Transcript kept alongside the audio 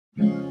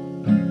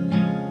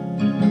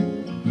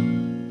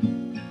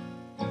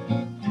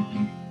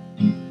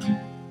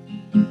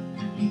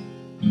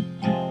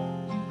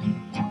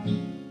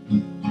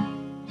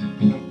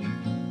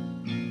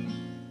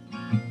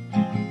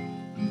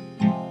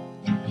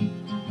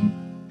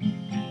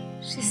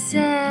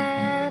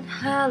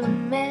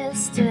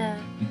mister,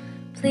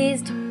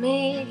 pleased to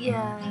meet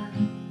ya.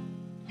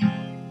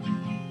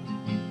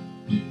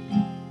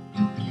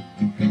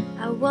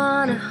 I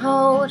wanna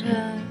hold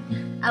her,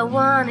 I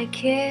wanna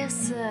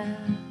kiss her.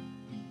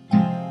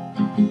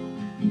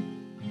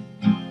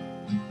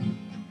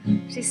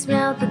 She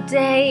smelled the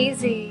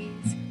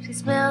daisies, she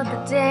smelled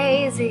the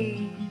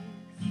daisies.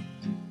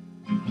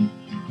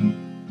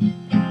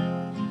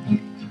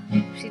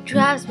 She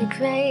drives me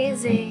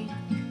crazy,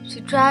 she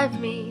drives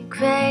me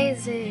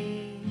crazy.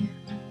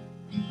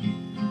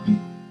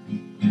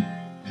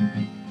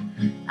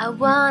 I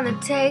wanna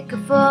take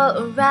her for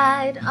a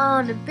ride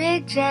on a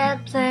big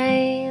jet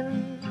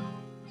plane.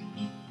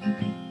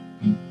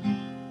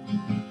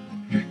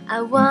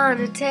 I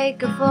wanna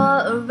take her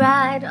for a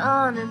ride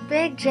on a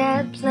big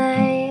jet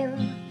plane.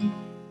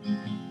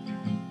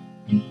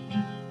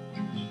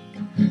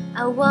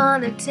 I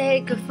wanna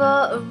take her for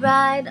a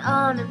ride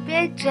on a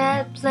big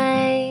jet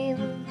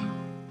plane.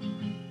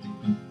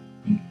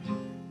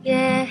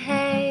 Yeah,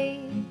 hey.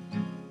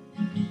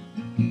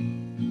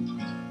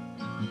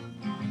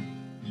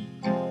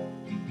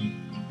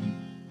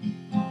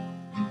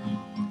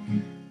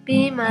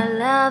 Be my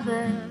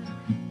lover,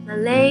 my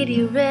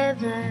lady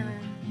river.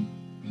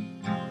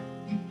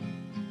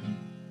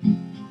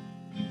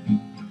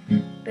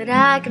 But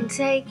I can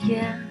take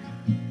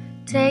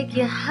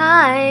you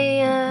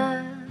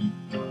higher.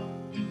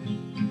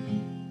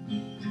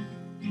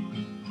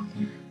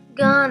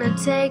 Gonna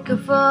take her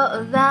for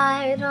a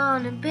ride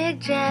on a big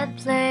jet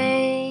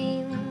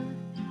plane.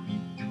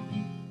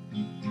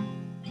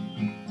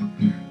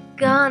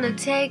 Gonna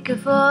take her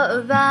for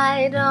a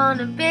ride on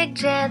a big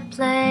jet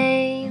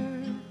plane.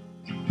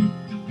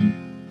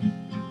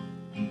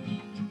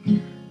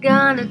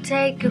 Gonna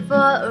take her for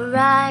a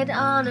ride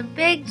on a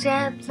big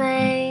jet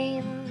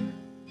plane.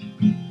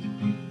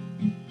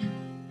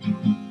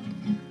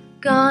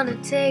 Gonna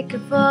take her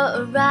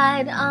for a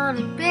ride on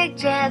a big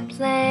jet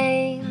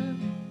plane.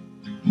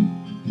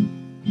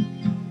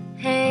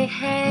 Hey,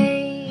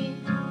 hey.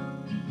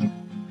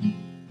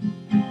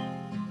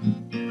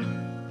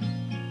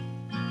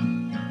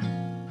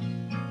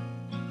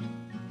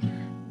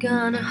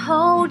 Gonna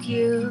hold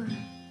you,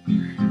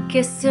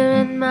 kiss her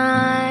in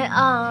my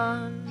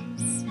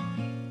arms.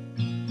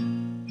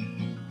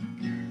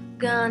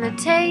 Gonna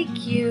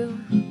take you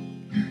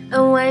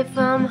away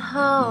from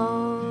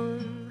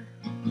home.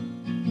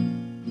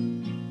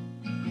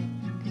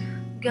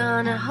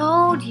 Gonna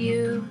hold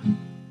you,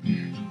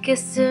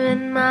 kiss her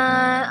in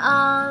my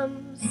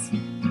arms.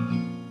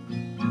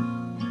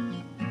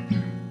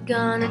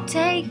 Gonna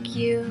take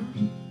you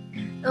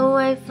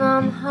away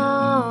from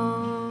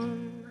home.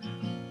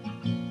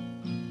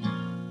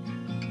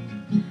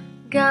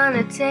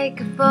 Gonna take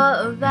her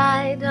for a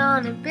ride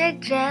on a big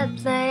jet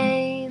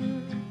plane.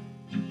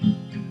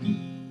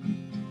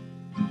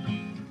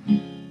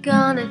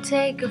 Gonna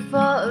take her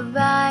for a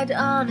ride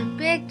on a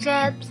big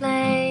jet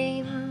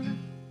plane.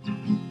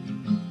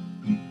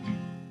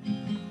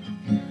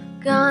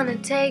 Gonna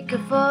take her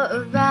for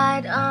a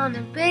ride on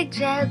a big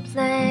jet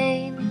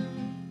plane.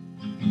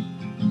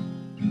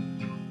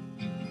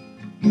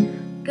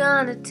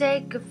 Gonna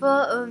take her for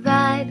a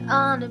ride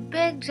on a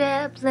big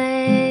jet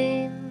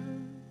plane.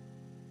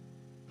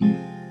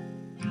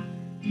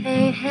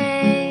 Hey, hey.